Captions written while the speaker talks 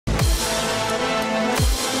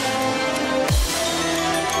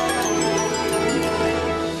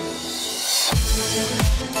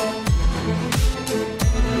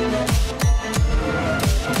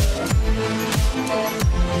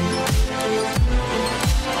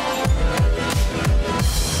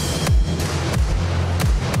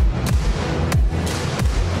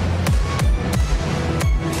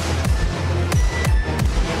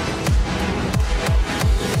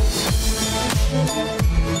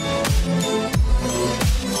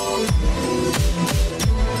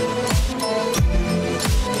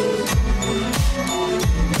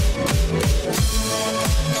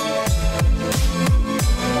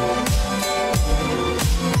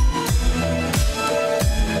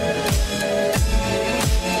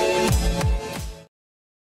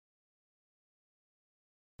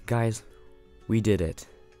Guys, we did it.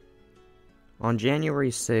 On January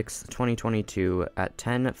 6th, 2022 at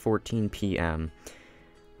 10:14 p.m.,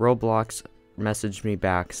 Roblox messaged me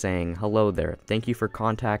back saying, "Hello there, thank you for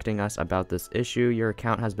contacting us about this issue. Your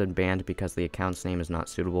account has been banned because the account's name is not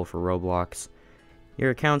suitable for Roblox. Your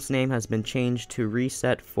account's name has been changed to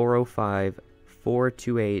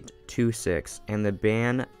reset405-42826, and the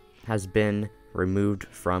ban has been removed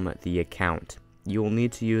from the account. You will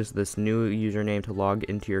need to use this new username to log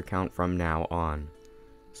into your account from now on."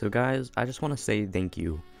 So guys, I just want to say thank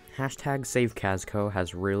you. Hashtag savecazco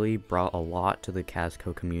has really brought a lot to the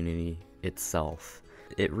CazCo community itself.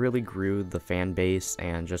 It really grew the fan base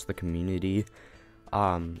and just the community,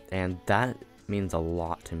 and that means a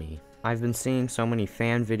lot to me. I've been seeing so many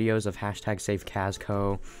fan videos of hashtag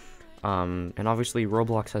savecazco, and obviously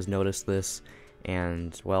Roblox has noticed this,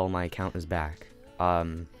 and well, my account is back.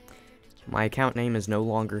 My account name is no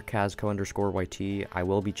longer CazCo_YT. I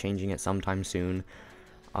will be changing it sometime soon.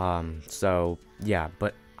 So yeah,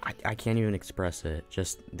 but I can't even express it.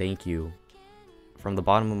 Just thank you from the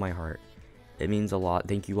bottom of my heart. It means a lot.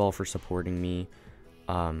 Thank you all for supporting me.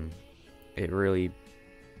 It really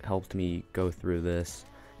helped me go through this.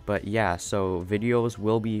 But yeah, so videos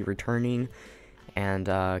will be returning, and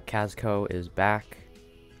CazCo is back.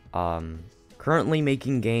 Currently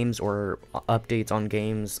making games or updates on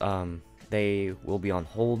games. They will be on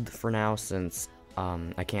hold for now since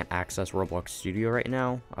I can't access Roblox Studio right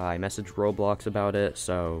now. I messaged Roblox about it,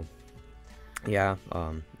 so yeah,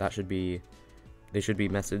 they should be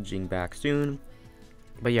messaging back soon.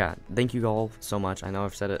 But yeah, thank you all so much. I know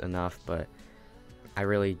I've said it enough, but I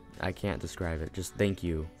can't describe it. Just thank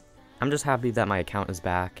you. I'm just happy that my account is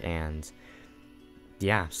back, and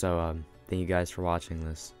yeah, so thank you guys for watching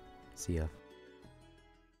this. See ya.